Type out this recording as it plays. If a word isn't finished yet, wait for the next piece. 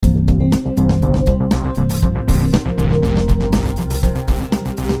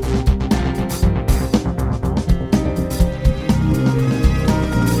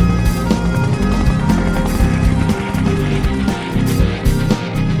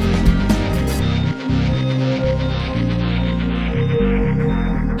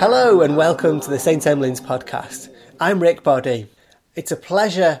Hello and welcome to the St Emlyn's podcast. I'm Rick Boddy. It's a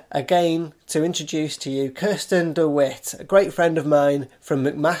pleasure again to introduce to you Kirstin DeWitt, a great friend of mine from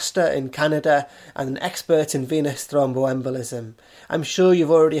McMaster in Canada and an expert in venous thromboembolism. I'm sure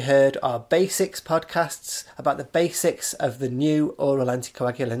you've already heard our basics podcasts about the basics of the new oral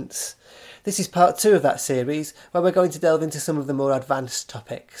anticoagulants. This is part 2 of that series where we're going to delve into some of the more advanced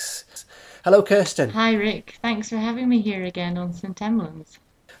topics. Hello Kirstin. Hi Rick, thanks for having me here again on St Emlyn's.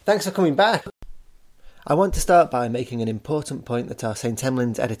 Thanks for coming back. I want to start by making an important point that our St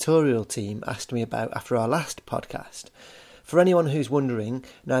Emlyn's editorial team asked me about after our last podcast. For anyone who's wondering,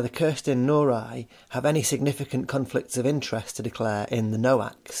 neither Kirstin nor I have any significant conflicts of interest to declare in the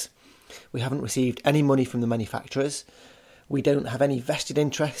NOACs. We haven't received any money from the manufacturers. We don't have any vested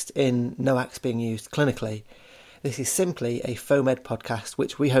interest in NOACs being used clinically. This is simply a FOMED podcast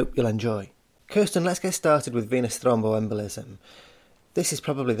which we hope you'll enjoy. Kirstin, let's get started with venous thromboembolism. This is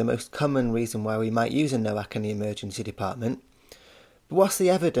probably the most common reason why we might use a NOAC in the emergency department. But what's the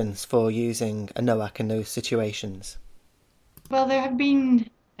evidence for using a NOAC in those situations? Well, there have been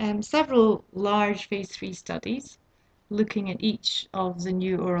several large phase 3 studies looking at each of the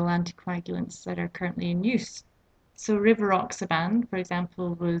new oral anticoagulants that are currently in use. So rivaroxaban, for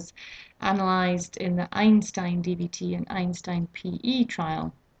example, was analysed in the Einstein DVT and Einstein PE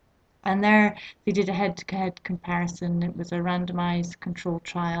trial. And there they did a head-to-head comparison. It was a randomised controlled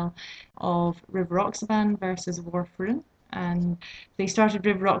trial of rivaroxaban versus warfarin. And they started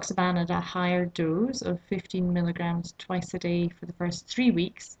rivaroxaban at a higher dose of 15 milligrams twice a day for the first 3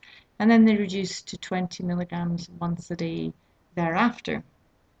 weeks. And then they reduced to 20 milligrams once a day thereafter.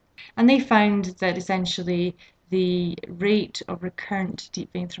 And they found that essentially the rate of recurrent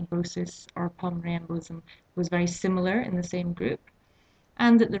deep vein thrombosis or pulmonary embolism was very similar in the same group,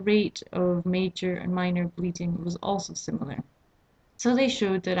 and that the rate of major and minor bleeding was also similar. So they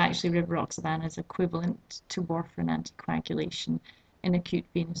showed that actually rivaroxaban is equivalent to warfarin anticoagulation in acute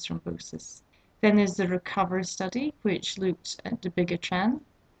venous thrombosis. Then there's the RECOVER study, which looked at dabigatran,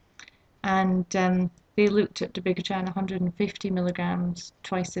 and they looked at dabigatran 150 milligrams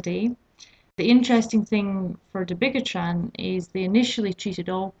twice a day. The interesting thing for dabigatran is they initially treated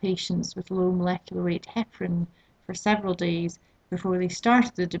all patients with low molecular weight heparin for several days before they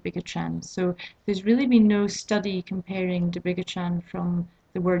started the dabigatran. So there's really been no study comparing dabigatran from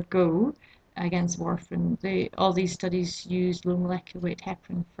the word go against warfarin. All these studies used low molecular weight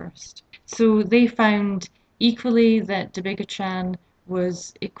heparin first. So they found equally that dabigatran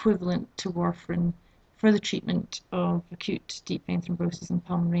was equivalent to warfarin for the treatment of acute deep vein thrombosis and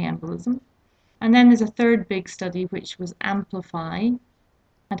pulmonary embolism. And then there's a third big study, which was Amplify.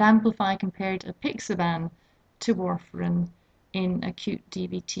 And Amplify compared apixaban to warfarin in acute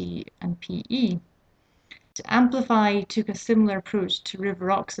DVT and PE. Amplify took a similar approach to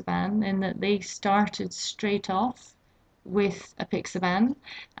rivaroxaban in that they started straight off with apixaban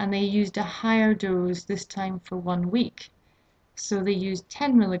and they used a higher dose this time for 1 week. So they used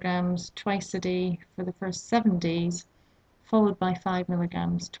 10 milligrams twice a day for the first 7 days, followed by 5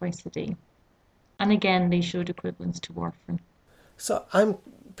 milligrams twice a day. And again, they showed equivalence to warfarin. So I'm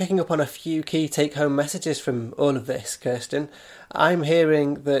picking up on a few key take-home messages from all of this, Kirstin. I'm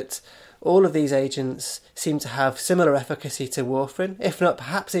hearing that all of these agents seem to have similar efficacy to warfarin, if not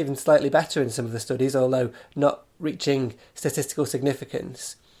perhaps even slightly better in some of the studies, although not reaching statistical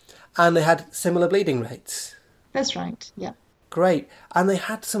significance. And they had similar bleeding rates. That's right, yeah. Great. And they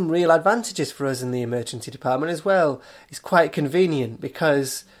had some real advantages for us in the emergency department as well. It's quite convenient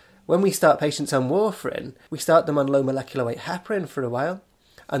because when we start patients on warfarin, we start them on low molecular weight heparin for a while,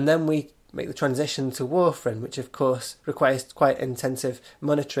 and then we make the transition to warfarin, which of course requires quite intensive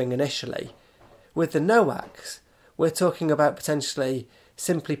monitoring initially. With the NOACs, we're talking about potentially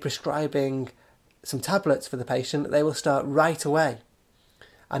simply prescribing some tablets for the patient that they will start right away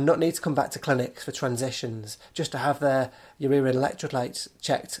and not need to come back to clinics for transitions, just to have their urine electrolytes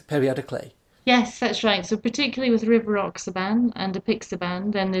checked periodically. Yes, that's right. So particularly with rivaroxaban and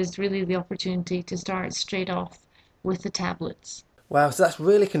apixaban, then there's really the opportunity to start straight off with the tablets. Wow, so that's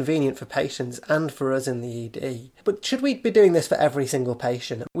really convenient for patients and for us in the ED. But should we be doing this for every single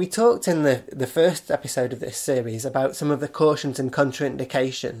patient? We talked in the first episode of this series about some of the cautions and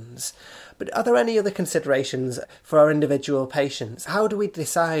contraindications. But are there any other considerations for our individual patients? How do we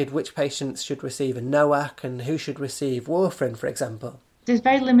decide which patients should receive a NOAC and who should receive warfarin, for example? There's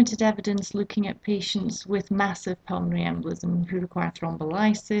very limited evidence looking at patients with massive pulmonary embolism who require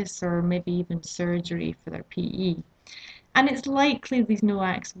thrombolysis or maybe even surgery for their PE. And it's likely these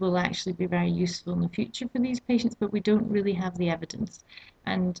NOACs will actually be very useful in the future for these patients, but we don't really have the evidence.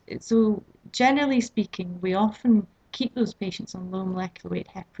 And so generally speaking, we often keep those patients on low molecular weight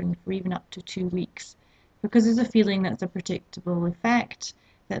heparin for even up to 2 weeks, because there's a feeling that's a predictable effect,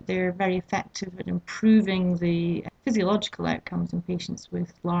 that they're very effective at improving the physiological outcomes in patients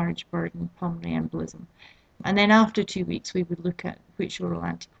with large burden pulmonary embolism. And then after 2 weeks, we would look at which oral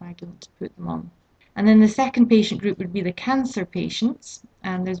anticoagulant to put them on. And then the second patient group would be the cancer patients,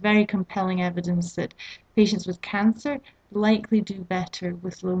 and there's very compelling evidence that patients with cancer likely do better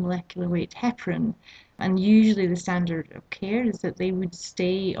with low molecular weight heparin. And usually the standard of care is that they would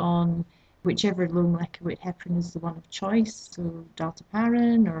stay on whichever low molecular weight heparin is the one of choice, so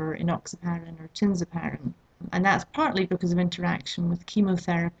dalteparin or enoxaparin or tinzaparin. And that's partly because of interaction with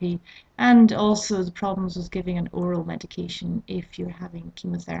chemotherapy and also the problems with giving an oral medication if you're having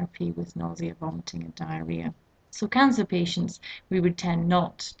chemotherapy with nausea, vomiting, and diarrhea. So cancer patients, we would tend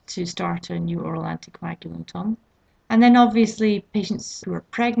not to start a new oral anticoagulant on. And then obviously patients who are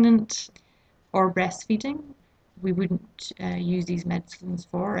pregnant or breastfeeding, we wouldn't use these medicines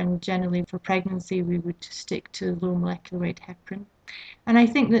for, and generally for pregnancy we would stick to low molecular weight heparin. And I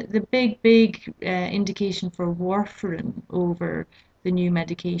think that the big indication for warfarin over the new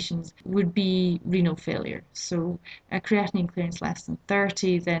medications would be renal failure. So a creatinine clearance less than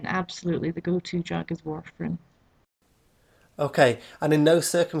 30, then absolutely the go-to drug is warfarin. Okay, and in those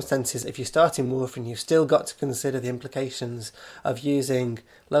circumstances, if you're starting warfarin, you've still got to consider the implications of using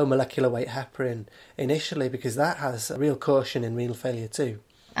low molecular weight heparin initially, because that has a real caution in renal failure too.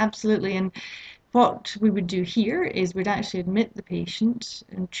 Absolutely, and what we would do here is we'd actually admit the patient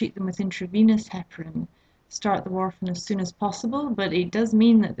and treat them with intravenous heparin, start the warfarin as soon as possible, but it does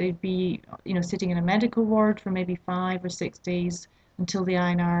mean that they'd be, sitting in a medical ward for maybe 5 or 6 days until the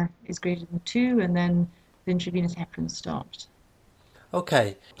INR is greater than 2, and then the intravenous heparin stopped.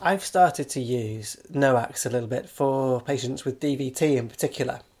 Okay, I've started to use NOACs a little bit for patients with DVT in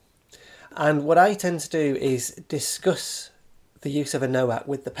particular. And what I tend to do is discuss the use of a NOAC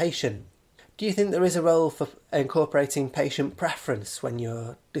with the patient. Do you think there is a role for incorporating patient preference when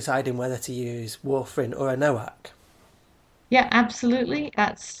you're deciding whether to use warfarin or a NOAC? Yeah, absolutely.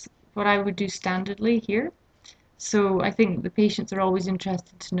 That's what I would do standardly here. So I think the patients are always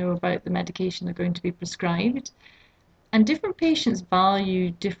interested to know about the medication they're going to be prescribed. And different patients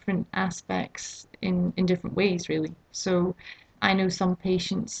value different aspects in different ways, really. So I know some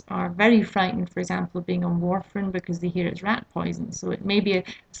patients are very frightened, for example, of being on warfarin because they hear it's rat poison. So it may be a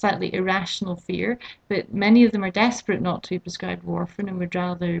slightly irrational fear, but many of them are desperate not to be prescribed warfarin and would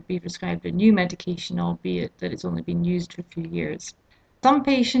rather be prescribed a new medication, albeit that it's only been used for a few years. Some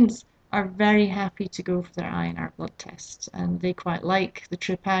patients are very happy to go for their INR blood test and they quite like the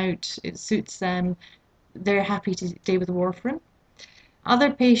trip out, it suits them, they're happy to stay with warfarin.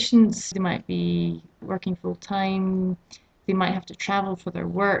 Other patients, they might be working full time, they might have to travel for their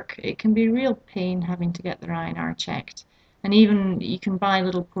work. It can be a real pain having to get their INR checked. And even you can buy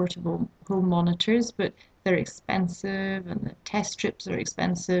little portable home monitors, but they're expensive and the test strips are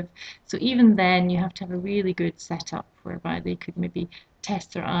expensive. So even then, you have to have a really good setup whereby they could maybe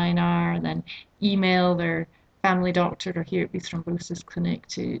test their INR and then email their family doctor or here at the thrombosis clinic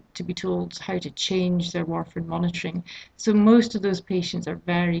to be told how to change their warfarin monitoring. So most of those patients are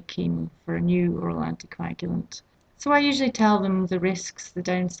very keen for a new oral anticoagulant. So I usually tell them the risks, the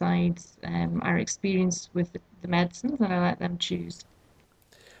downsides, our experience with the medicines, and I let them choose.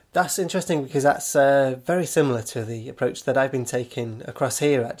 That's interesting because that's very similar to the approach that I've been taking across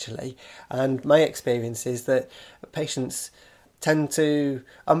here actually. And my experience is that patients tend to,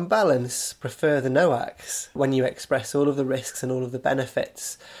 on balance, prefer the NOACs when you express all of the risks and all of the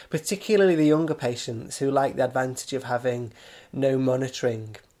benefits, particularly the younger patients who like the advantage of having no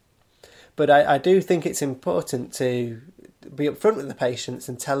monitoring. But I do think it's important to be upfront with the patients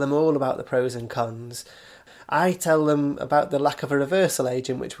and tell them all about the pros and cons. I tell them about the lack of a reversal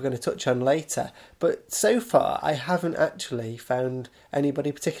agent, which we're going to touch on later. But so far, I haven't actually found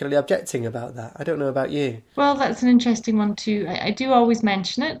anybody particularly objecting about that. I don't know about you. Well, that's an interesting one too. I do always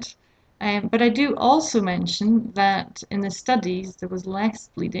mention it, but I do also mention that in the studies there was less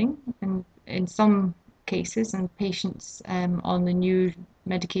bleeding in some cases in patients on the new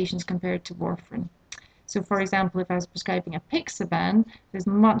medications compared to warfarin. So, for example, if I was prescribing apixaban, there's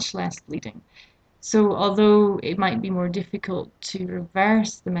much less bleeding. So although it might be more difficult to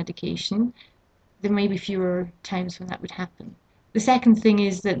reverse the medication, there may be fewer times when that would happen. The second thing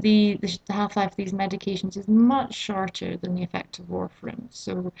is that the half-life of these medications is much shorter than the effect of warfarin.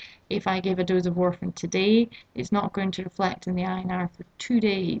 So if I give a dose of warfarin today, it's not going to reflect in the INR for 2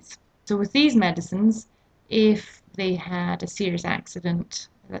 days. So with these medicines, if they had a serious accident,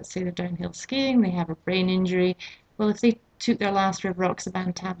 let's say they're downhill skiing, they have a brain injury, well, if they took their last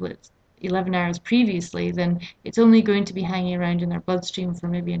rivaroxaban tablets 11 hours previously, then it's only going to be hanging around in their bloodstream for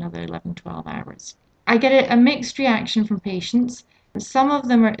maybe another 11, 12 hours. I get a mixed reaction from patients. Some of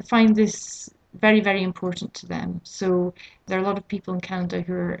them find this very, very important to them. So there are a lot of people in Canada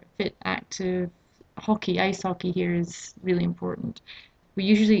who are fit, active. Ice hockey here is really important. We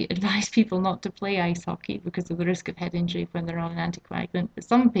usually advise people not to play ice hockey because of the risk of head injury when they're on an anticoagulant, but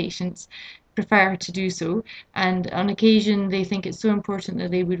some patients prefer to do so, and on occasion they think it's so important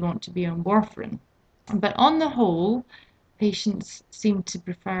that they would want to be on warfarin. But on the whole, patients seem to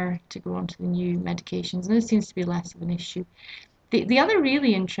prefer to go on to the new medications, and this seems to be less of an issue. The other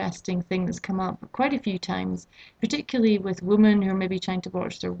really interesting thing that's come up quite a few times, particularly with women who are maybe trying to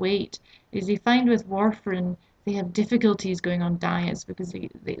watch their weight, is they find with warfarin they have difficulties going on diets because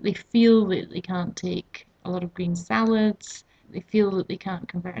they feel that they can't take a lot of green salads. They feel that they can't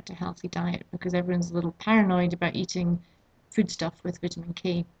convert to a healthy diet because everyone's a little paranoid about eating foodstuff with vitamin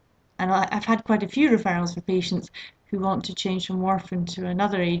K. And I've had quite a few referrals for patients who want to change from warfarin to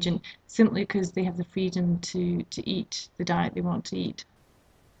another agent simply because they have the freedom to eat the diet they want to eat.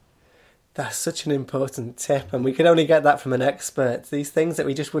 That's such an important tip, and we can only get that from an expert, these things that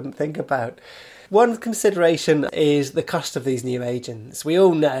we just wouldn't think about. One consideration is the cost of these new agents. We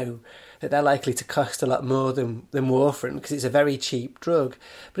all know that they're likely to cost a lot more than warfarin because it's a very cheap drug.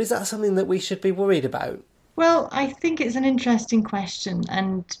 But is that something that we should be worried about? Well, I think it's an interesting question,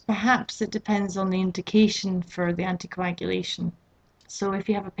 and perhaps it depends on the indication for the anticoagulation. So if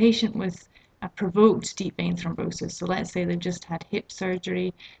you have a patient with a provoked deep vein thrombosis, so let's say they've just had hip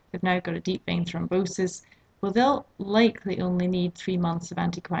surgery, they've now got a deep vein thrombosis, well, they'll likely only need 3 months of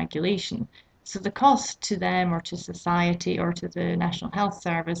anticoagulation. So the cost to them or to society or to the National Health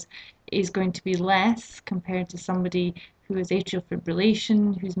Service is going to be less compared to somebody who has atrial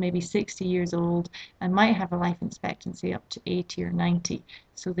fibrillation, who's maybe 60 years old and might have a life expectancy up to 80 or 90.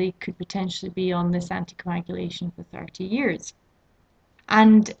 So they could potentially be on this anticoagulation for 30 years.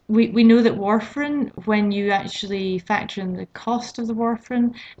 And we know that warfarin, when you actually factor in the cost of the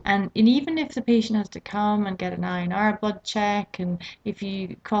warfarin, and even if the patient has to come and get an INR blood check, and if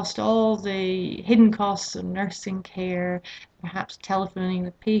you cost all the hidden costs of nursing care, perhaps telephoning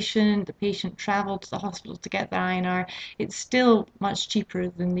the patient traveled to the hospital to get the INR, it's still much cheaper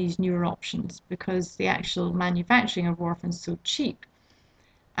than these newer options because the actual manufacturing of warfarin is so cheap.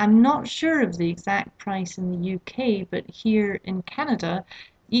 I'm not sure of the exact price in the UK, but here in Canada,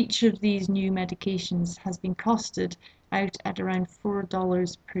 each of these new medications has been costed out at around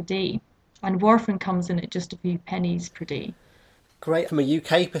 $4 per day. And warfarin comes in at just a few pennies per day. Great. From a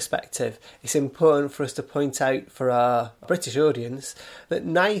UK perspective, it's important for us to point out for our British audience that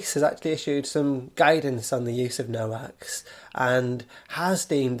NICE has actually issued some guidance on the use of NOACs and has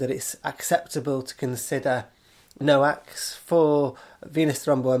deemed that it's acceptable to consider NOACs for venous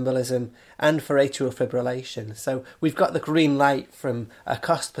thromboembolism and for atrial fibrillation. So we've got the green light from a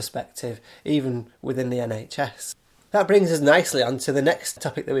cost perspective, even within the NHS. That brings us nicely on to the next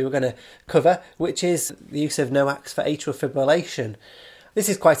topic that we were going to cover, which is the use of NOACs for atrial fibrillation. This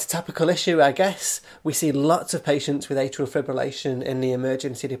is quite a topical issue, I guess. We see lots of patients with atrial fibrillation in the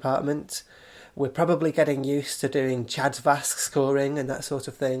emergency department. We're probably getting used to doing CHA2DS2-VASc scoring and that sort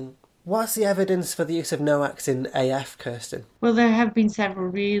of thing. What's the evidence for the use of NOACs in AF, Kirstin? Well, there have been several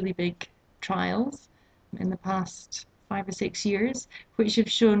really big trials in the past 5 or 6 years, which have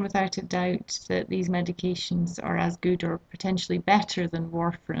shown without a doubt that these medications are as good or potentially better than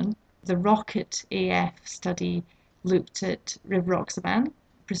warfarin. The Rocket AF study looked at rivaroxaban,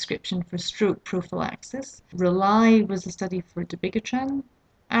 prescription for stroke prophylaxis. Rely was a study for dabigatran.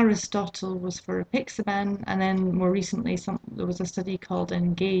 Aristotle was for apixaban, and then more recently there was a study called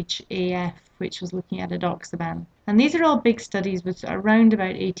Engage AF, which was looking at edoxaban. And these are all big studies with around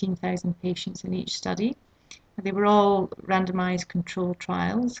about 18,000 patients in each study. They were all randomized control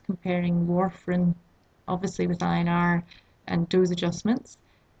trials comparing warfarin, obviously with INR and dose adjustments,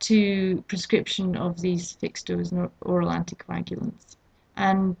 to prescription of these fixed dose oral anticoagulants.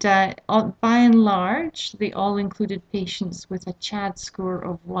 And by and large, they all included patients with a CHAD score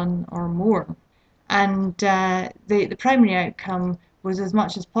of 1 or more. And the primary outcome was as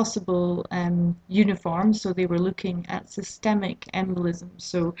much as possible uniform, so they were looking at systemic embolism.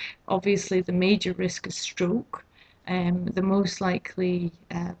 So obviously the major risk is stroke. The most likely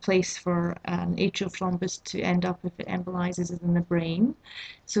place for an atrial thrombus to end up if it embolizes is in the brain.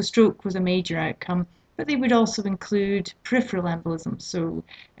 So stroke was a major outcome, but they would also include peripheral embolism, so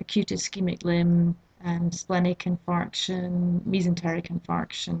acute ischemic limb, splenic infarction, mesenteric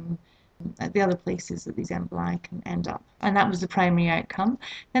infarction, the other places that these emboli can end up. And that was the primary outcome.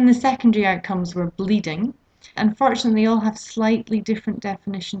 Then the secondary outcomes were bleeding. Unfortunately, they all have slightly different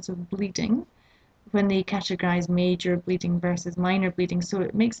definitions of bleeding when they categorize major bleeding versus minor bleeding, so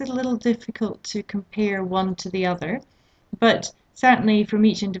it makes it a little difficult to compare one to the other. But certainly from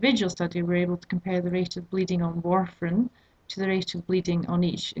each individual study, we're able to compare the rate of bleeding on warfarin to the rate of bleeding on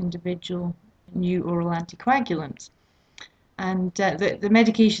each individual new oral anticoagulant. And the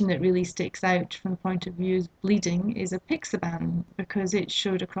medication that really sticks out from the point of view of bleeding is apixaban, because it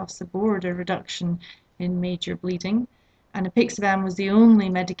showed across the board a reduction in major bleeding. And apixaban was the only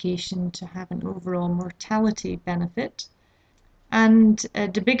medication to have an overall mortality benefit. And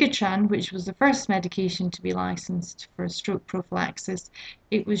dabigatran, which was the first medication to be licensed for stroke prophylaxis,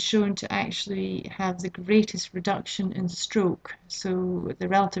 it was shown to actually have the greatest reduction in stroke. So the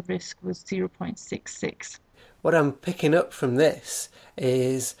relative risk was 0.66. What I'm picking up from this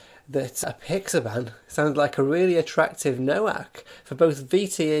is that apixaban sounds like a really attractive NOAC for both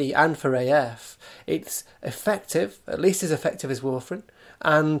VTE and for AF. It's effective, at least as effective as warfarin,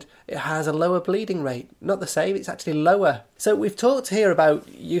 and it has a lower bleeding rate. Not the same, it's actually lower. So we've talked here about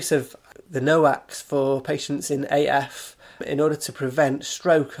use of the NOACs for patients in AF in order to prevent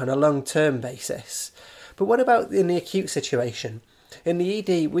stroke on a long-term basis. But what about in the acute situation? In the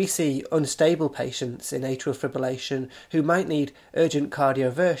ED, we see unstable patients in atrial fibrillation who might need urgent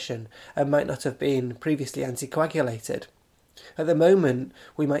cardioversion and might not have been previously anticoagulated. At the moment,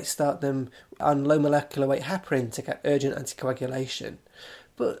 we might start them on low molecular weight heparin to get urgent anticoagulation.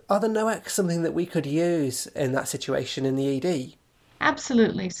 But are the NOACs something that we could use in that situation in the ED?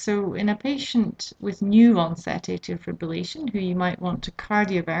 Absolutely. So in a patient with new onset atrial fibrillation who you might want to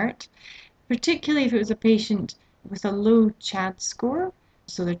cardiovert, particularly if it was a patient with a low CHAD score,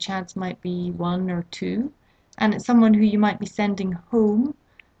 so their CHADs might be 1 or 2, and it's someone who you might be sending home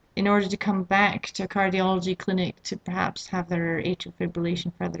in order to come back to a cardiology clinic to perhaps have their atrial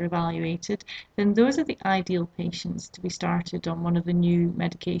fibrillation further evaluated, then those are the ideal patients to be started on one of the new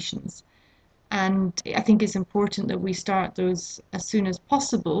medications. And I think it's important that we start those as soon as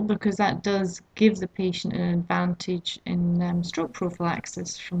possible, because that does give the patient an advantage in stroke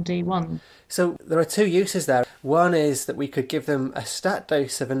prophylaxis from day one. So there are two uses there. One is that we could give them a stat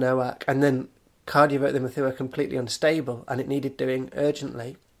dose of a NOAC and then cardiovert them if they were completely unstable and it needed doing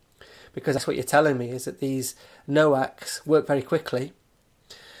urgently. Because that's what you're telling me, is that these NOACs work very quickly.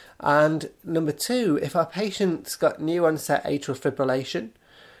 And number two, if our patient's got new onset atrial fibrillation,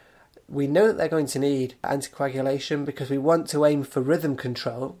 we know that they're going to need anticoagulation because we want to aim for rhythm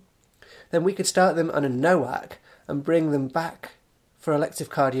control, then we could start them on a NOAC and bring them back for elective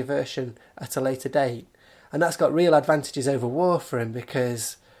cardioversion at a later date. And that's got real advantages over warfarin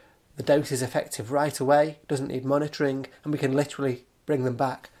because the dose is effective right away, doesn't need monitoring, and we can literally bring them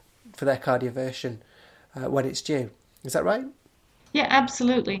back for their cardioversion when it's due. Is that right? Yeah,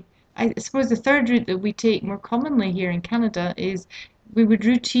 absolutely. I suppose the third route that we take more commonly here in Canada is we would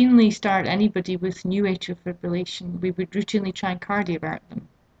routinely start anybody with new atrial fibrillation. We would routinely try and cardiovert them,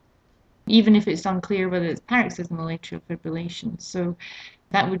 even if it's unclear whether it's paroxysmal atrial fibrillation. So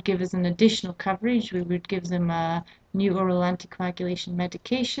that would give us an additional coverage. We would give them a new oral anticoagulation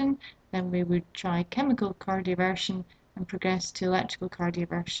medication, then we would try chemical cardioversion and progress to electrical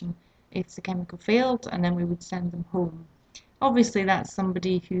cardioversion if the chemical failed, and then we would send them home. Obviously, that's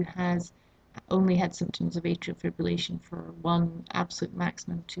somebody who has only had symptoms of atrial fibrillation for one, absolute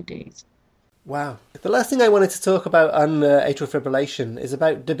maximum 2 days. Wow. The last thing I wanted to talk about on atrial fibrillation is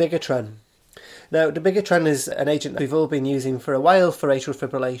about dabigatran. Now, dabigatran is an agent we've all been using for a while for atrial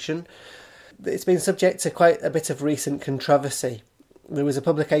fibrillation. It's been subject to quite a bit of recent controversy. There was a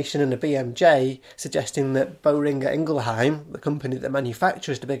publication in a BMJ suggesting that Boehringer Ingelheim, the company that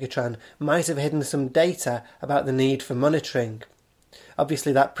manufactures dabigatran, might have hidden some data about the need for monitoring.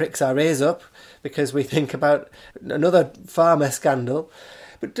 Obviously that pricks our ears up because we think about another pharma scandal.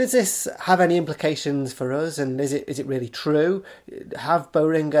 But does this have any implications for us, and is it really true? Have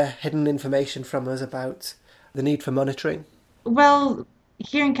Boehringer hidden information from us about the need for monitoring? Well,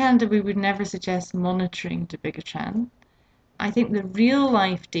 here in Canada, we would never suggest monitoring dabigatran. I think the real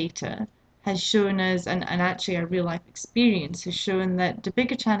life data has shown us, and actually our real life experience has shown that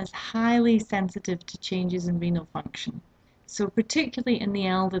dabigatran is highly sensitive to changes in renal function. So particularly in the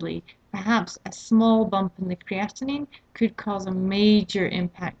elderly, perhaps a small bump in the creatinine could cause a major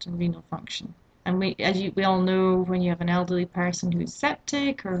impact on renal function. And we all know, when you have an elderly person who's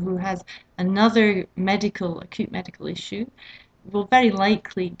septic or who has another acute medical issue, will very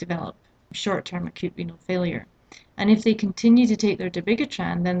likely develop short-term acute renal failure. And if they continue to take their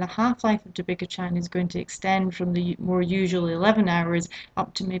dabigatran, then the half-life of dabigatran is going to extend from the more usual 11 hours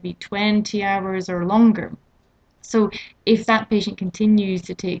up to maybe 20 hours or longer. So if that patient continues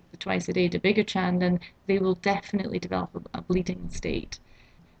to take the twice a day dabigatran, then they will definitely develop a bleeding state.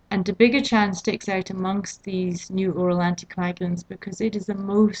 And dabigatran sticks out amongst these new oral anticoagulants because it is the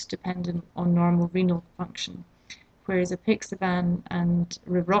most dependent on normal renal function, whereas apixaban and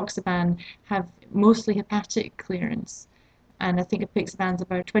rivaroxaban have mostly hepatic clearance. And I think apixaban is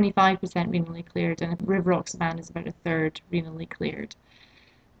about 25% renally cleared, and rivaroxaban is about a third renally cleared.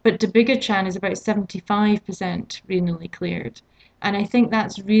 But dabigatran is about 75% renally cleared. And I think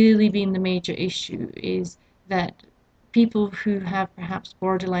that's really been the major issue, is that people who have perhaps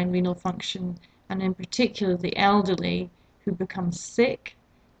borderline renal function, and in particular the elderly who become sick,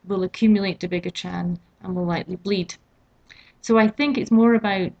 will accumulate dabigatran and will likely bleed. So I think it's more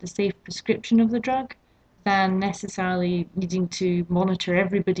about the safe prescription of the drug than necessarily needing to monitor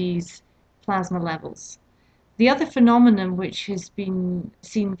everybody's plasma levels. The other phenomenon which has been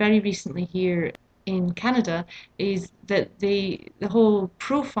seen very recently here in Canada is that the whole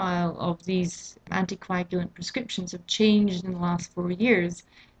profile of these anticoagulant prescriptions have changed in the last 4 years.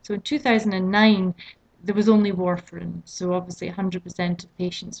 So in 2009, there was only warfarin. So obviously 100% of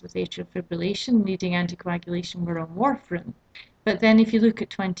patients with atrial fibrillation needing anticoagulation were on warfarin. But then if you look at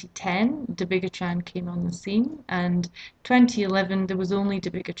 2010, dabigatran came on the scene, and 2011 there was only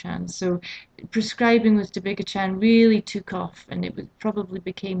dabigatran. So prescribing with dabigatran really took off, and it probably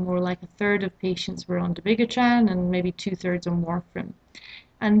became more like a third of patients were on dabigatran and maybe two-thirds on warfarin.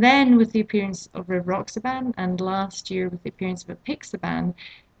 And then with the appearance of rivaroxaban, and last year with the appearance of apixaban,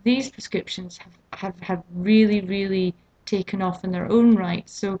 these prescriptions have really, really taken off in their own right.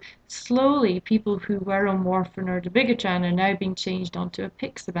 So slowly, people who were on warfarin or dabigatran are now being changed onto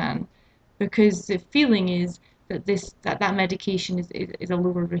apixaban, because the feeling is that that medication is a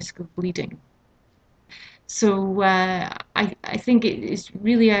lower risk of bleeding. So I think it is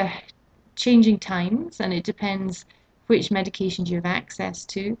really a changing times, and it depends which medications you have access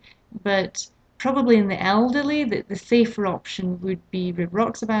to. But probably in the elderly, the safer option would be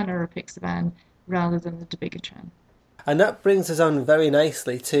rivaroxaban or apixaban rather than the dabigatran. And that brings us on very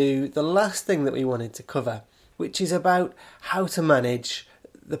nicely to the last thing that we wanted to cover, which is about how to manage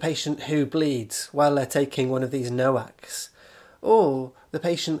the patient who bleeds while they're taking one of these NOACs, or the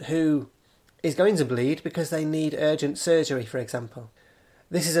patient who is going to bleed because they need urgent surgery, for example.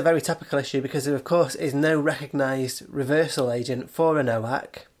 This is a very topical issue because there, of course, is no recognised reversal agent for a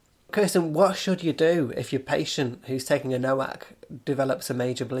NOAC. Kirstin, what should you do if your patient who's taking a NOAC develops a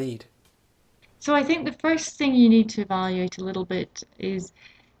major bleed? So I think the first thing you need to evaluate a little bit is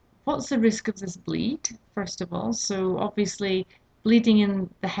what's the risk of this bleed, first of all. So obviously bleeding in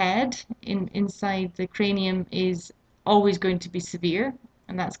the head, inside the cranium, is always going to be severe,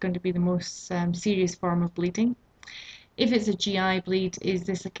 and that's going to be the most serious form of bleeding. If it's a GI bleed, is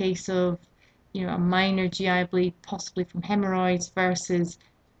this a case of, a minor GI bleed, possibly from hemorrhoids, versus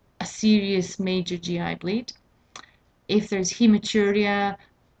a serious major GI bleed? If there's hematuria,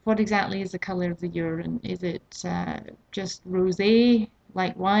 what exactly is the color of the urine? Is it just rosé,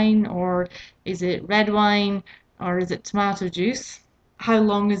 like wine, or is it red wine, or is it tomato juice? How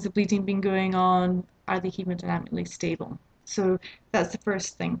long has the bleeding been going on? Are they hemodynamically stable? So that's the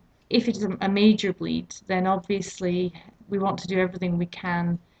first thing. If it's a major bleed, then obviously we want to do everything we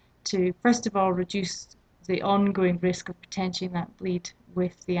can to, first of all, reduce the ongoing risk of potentiating that bleed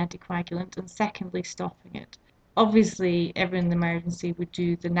with the anticoagulant, and secondly, stopping it. Obviously, everyone in the emergency would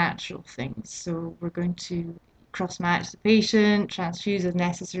do the natural things. So we're going to cross-match the patient, transfuse as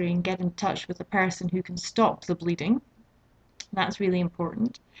necessary, and get in touch with the person who can stop the bleeding. That's really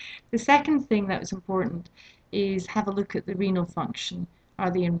important. The second thing that was important is have a look at the renal function.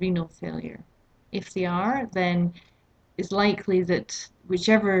 Are they in renal failure? If they are, then it's likely that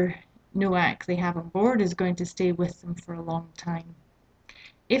whichever NOAC they have on board is going to stay with them for a long time.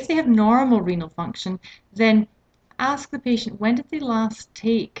 If they have normal renal function, then ask the patient, when did they last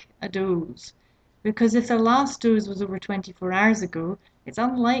take a dose? Because if their last dose was over 24 hours ago, it's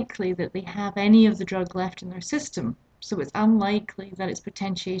unlikely that they have any of the drug left in their system. So it's unlikely that it's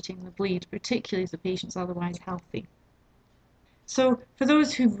potentiating the bleed, particularly if the patient's otherwise healthy. So for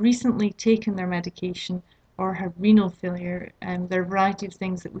those who've recently taken their medication or have renal failure, there are a variety of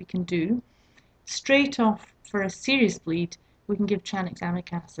things that we can do. Straight off, for a serious bleed, we can give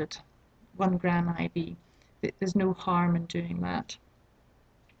tranexamic acid, 1 gram IV. There's no harm in doing that.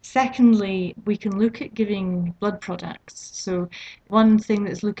 Secondly, we can look at giving blood products. So one thing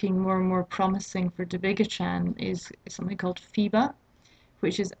that's looking more and more promising for dabigatran is something called FEBA,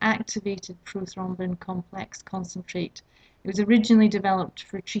 which is activated prothrombin complex concentrate. It was originally developed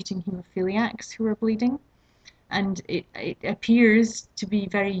for treating haemophiliacs who are bleeding, and it appears to be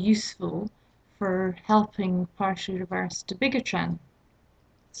very useful for helping partially reverse dabigatran.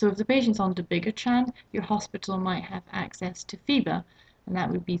 So if the patient's on dabigatran, your hospital might have access to FEBA, and that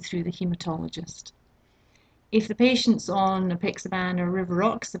would be through the hematologist. If the patient's on apixaban or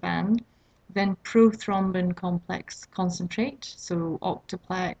rivaroxaban, then prothrombin complex concentrate, so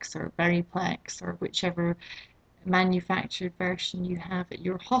Octaplex or Beriplex or whichever manufactured version you have at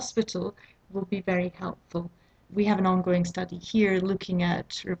your hospital, will be very helpful. We have an ongoing study here looking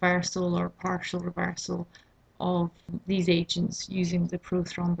at reversal or partial reversal of these agents using the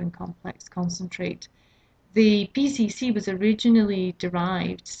prothrombin complex concentrate. The PCC was originally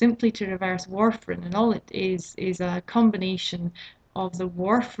derived simply to reverse warfarin, and all it is a combination of the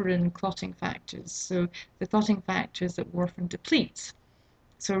warfarin clotting factors, so the clotting factors that warfarin depletes.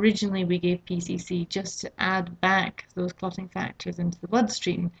 So originally we gave PCC just to add back those clotting factors into the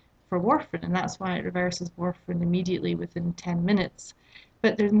bloodstream for warfarin, and that's why it reverses warfarin immediately within 10 minutes.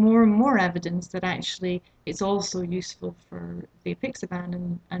 But there's more and more evidence that actually it's also useful for the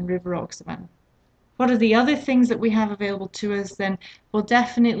apixaban and rivaroxaban. What are the other things that we have available to us then? Well,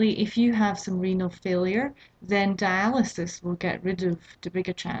 definitely if you have some renal failure, then dialysis will get rid of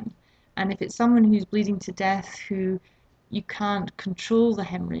dabigatran. And if it's someone who's bleeding to death who you can't control the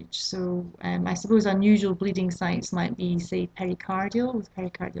hemorrhage, so I suppose unusual bleeding sites might be, say, pericardial with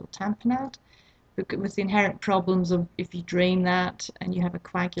pericardial tamponade, but with the inherent problems of if you drain that and you have a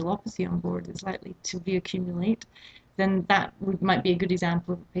coagulopathy on board, it's likely to reaccumulate, then that might be a good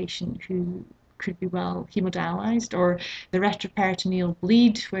example of a patient who could be well hemodialyzed, or the retroperitoneal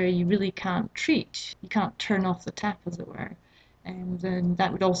bleed where you really can't treat, you can't turn off the tap, as it were. And then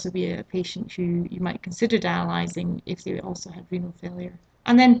that would also be a patient who you might consider dialyzing if they also had renal failure.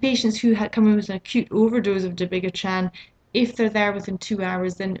 And then patients who had come in with an acute overdose of dabigatran, if they're there within 2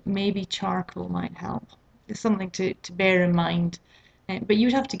 hours, then maybe charcoal might help. It's something to bear in mind. But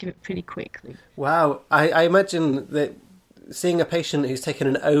you'd have to give it pretty quickly. Wow, I imagine that seeing a patient who's taken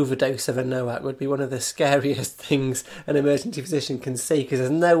an overdose of a NOAC would be one of the scariest things an emergency physician can see, because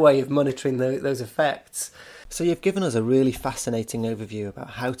there's no way of monitoring those effects. So you've given us a really fascinating overview about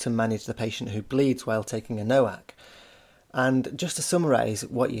how to manage the patient who bleeds while taking a NOAC. And just to summarise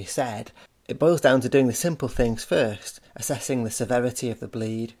what you said, it boils down to doing the simple things first, assessing the severity of the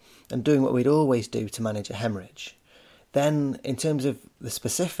bleed and doing what we'd always do to manage a hemorrhage. Then, in terms of the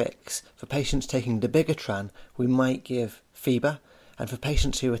specifics, for patients taking dabigatran, we might give FEBA, and for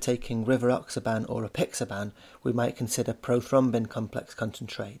patients who are taking rivaroxaban or apixaban, we might consider prothrombin complex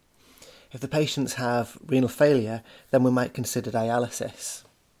concentrate. If the patients have renal failure, then we might consider dialysis.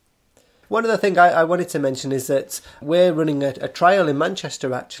 One other thing I wanted to mention is that we're running a trial in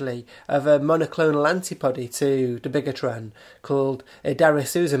Manchester, actually, of a monoclonal antibody to dabigatran called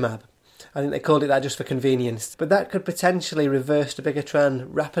idarucizumab. I think they called it that just for convenience. But that could potentially reverse dabigatran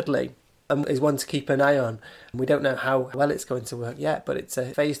rapidly and is one to keep an eye on. We don't know how well it's going to work yet, but it's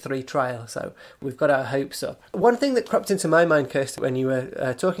a phase 3 trial, so we've got our hopes up. One thing that cropped into my mind, Kirstin, when you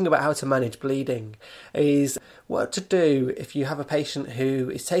were talking about how to manage bleeding is what to do if you have a patient who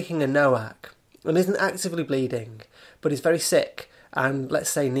is taking a NOAC and isn't actively bleeding, but is very sick and, let's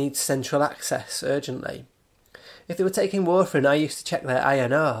say, needs central access urgently. If they were taking warfarin, I used to check their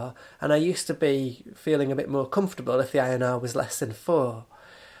INR, and I used to be feeling a bit more comfortable if the INR was less than 4.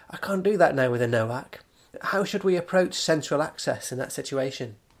 I can't do that now with a NOAC. How should we approach central access in that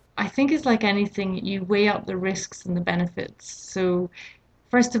situation? I think it's like anything, you weigh up the risks and the benefits. So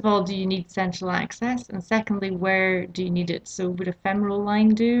first of all, do you need central access? And secondly, where do you need it? So would a femoral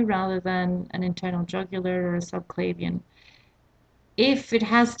line do rather than an internal jugular or a subclavian? If it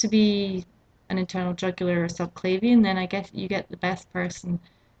has to be an internal jugular or subclavian, then I guess you get the best person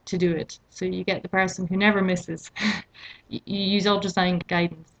to do it. So you get the person who never misses. You use ultrasound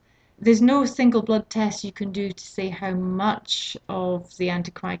guidance. There's no single blood test you can do to say how much of the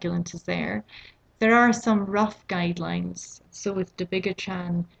anticoagulant is there. There are some rough guidelines. So with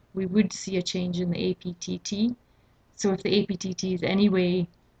dabigatran, we would see a change in the APTT. So if the APTT is anyway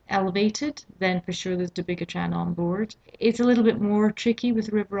elevated, then for sure there's dabigatran on board. It's a little bit more tricky with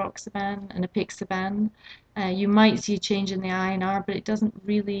rivaroxaban and apixaban. You might see a change in the INR, but it doesn't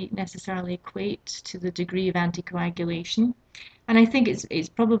really necessarily equate to the degree of anticoagulation. And I think it's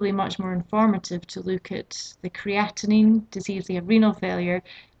probably much more informative to look at the creatinine to see if they have renal failure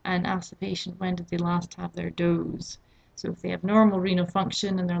and ask the patient when did they last have their dose. So if they have normal renal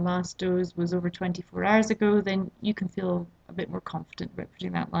function and their last dose was over 24 hours ago, then you can feel a bit more confident about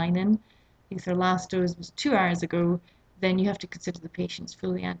putting that line in. If their last dose was 2 hours ago, then you have to consider the patient's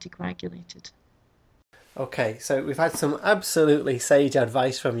fully anticoagulated. Okay, so we've had some absolutely sage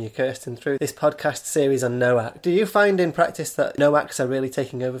advice from you, Kirstin, through this podcast series on NOAC. Do you find in practice that NOACs are really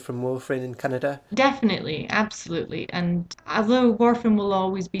taking over from warfarin in Canada? Definitely, absolutely. And although warfarin will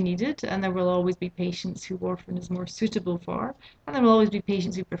always be needed, and there will always be patients who warfarin is more suitable for, and there will always be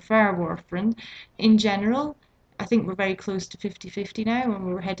patients who prefer warfarin, in general, I think we're very close to 50-50 now, and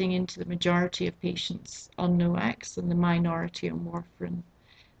we're heading into the majority of patients on NOACs and the minority on warfarin.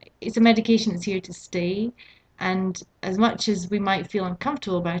 It's a medication that's here to stay, and as much as we might feel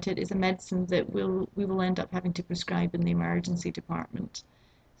uncomfortable about it, it's a medicine that we will end up having to prescribe in the emergency department.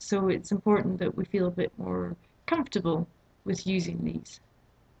 So it's important that we feel a bit more comfortable with using these.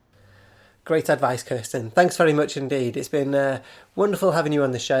 Great advice, Kirstin. Thanks very much indeed. It's been wonderful having you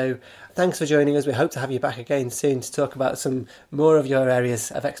on the show. Thanks for joining us. We hope to have you back again soon to talk about some more of your areas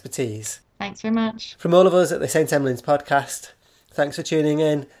of expertise. Thanks very much. From all of us at the St Emlyn's podcast, thanks for tuning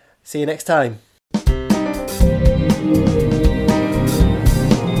in. See you next time.